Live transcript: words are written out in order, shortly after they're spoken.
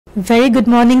Very good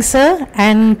morning, sir,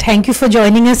 and thank you for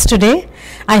joining us today.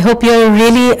 I hope you're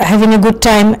really having a good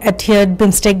time at here at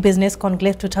BIMSTEC Business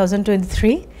Conclave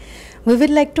 2023. We would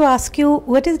like to ask you,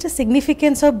 what is the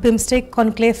significance of BIMSTEC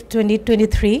Conclave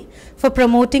 2023 for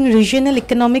promoting regional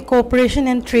economic cooperation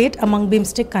and trade among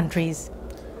BIMSTEC countries?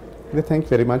 Okay, thank you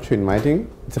very much for inviting.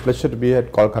 It's a pleasure to be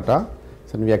at Kolkata.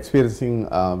 So we are experiencing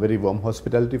very warm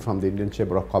hospitality from the Indian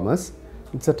Chamber of Commerce.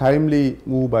 It's a timely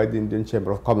move by the Indian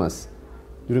Chamber of Commerce.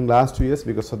 During last 2 years,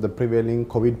 because of the prevailing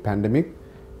COVID pandemic,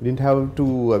 we didn't have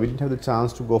the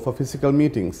chance to go for physical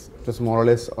meetings. It was more or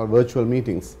less virtual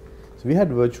meetings. So we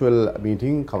had virtual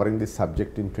meeting covering this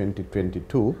subject in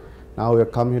 2022. Now we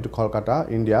have come here to Kolkata,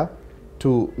 India,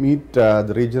 to meet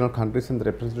the regional countries and the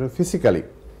representatives physically.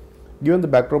 Given the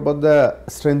backdrop of the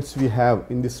strengths we have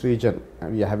in this region,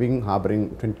 we are harboring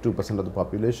 22% of the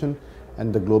population,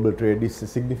 and the global trade is a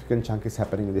significant chunk is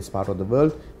happening in this part of the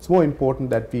world. It's more important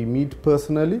that we meet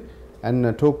personally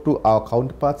and talk to our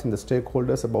counterparts and the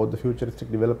stakeholders about the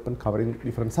futuristic development covering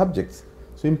different subjects.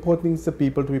 So important thing is the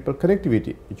people-to-people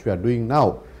connectivity, which we are doing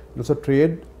now. And also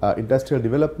trade, industrial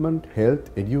development, health,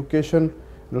 education,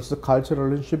 and also cultural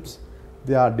relationships.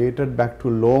 They are dated back to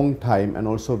a long time, and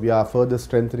also we are further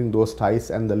strengthening those ties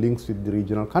and the links with the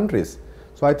regional countries.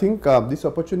 So I think this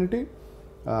opportunity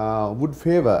would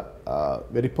favor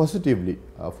very positively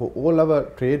for all our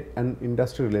trade and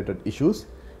industry related issues,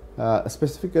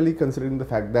 specifically considering the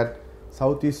fact that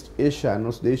Southeast Asia and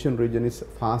also the Asian region is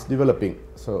fast developing.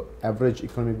 So average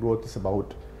economic growth is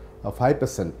about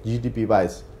 5% GDP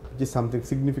wise, which is something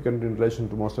significant in relation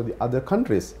to most of the other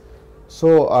countries.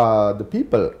 So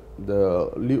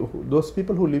those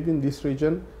people who live in this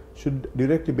region should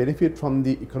directly benefit from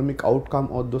the economic outcome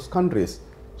of those countries.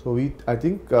 So I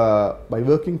think by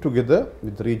working together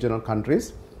with the regional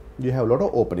countries, we have a lot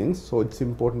of openings. So it's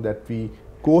important that we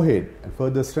go ahead and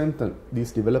further strengthen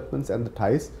these developments and the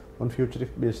ties on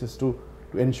futuristic basis to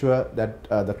ensure that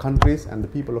the countries and the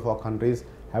people of our countries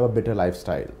have a better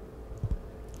lifestyle.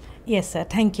 Yes, sir.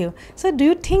 Thank you. So do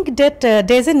you think that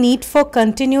there's a need for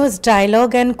continuous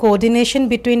dialogue and coordination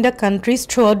between the countries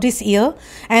throughout this year,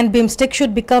 and BIMSTEC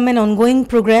should become an ongoing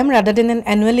program rather than an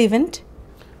annual event?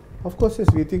 Of course, yes,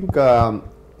 we think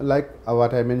like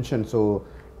what I mentioned, so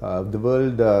the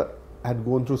world had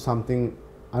gone through something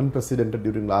unprecedented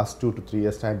during last 2 to 3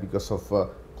 years time because of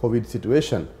COVID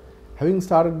situation. Having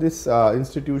started this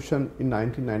institution in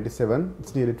 1997,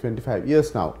 it's nearly 25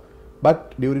 years now.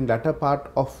 But during latter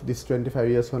part of this 25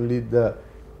 years only, the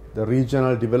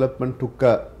regional development took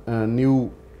a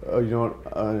new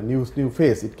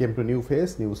phase. It came to a new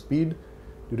phase, new speed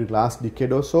during last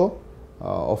decade or so.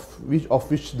 Of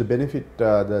which the benefit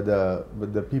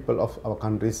the people of our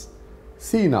countries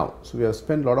see now. So we have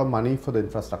spent a lot of money for the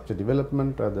infrastructure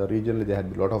development. Regionally they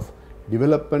had a lot of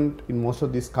development in most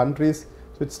of these countries.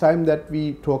 So it's time that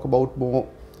we talk about more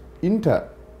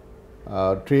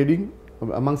trading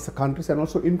amongst the countries and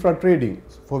also intra trading,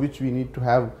 for which we need to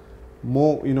have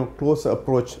more closer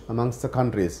approach amongst the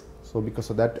countries. So because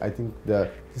of that, I think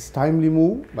this timely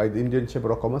move by the Indian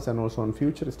Chamber of Commerce and also on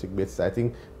futuristic basis, I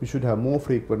think we should have more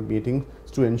frequent meetings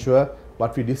to ensure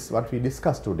what we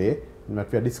discussed today and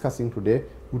what we are discussing today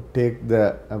would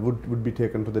be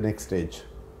taken to the next stage.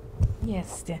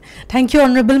 Yes, dear. Thank you,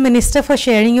 Honorable Minister, for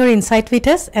sharing your insight with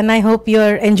us, and I hope you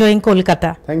are enjoying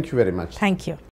Kolkata. Thank you very much. Thank you.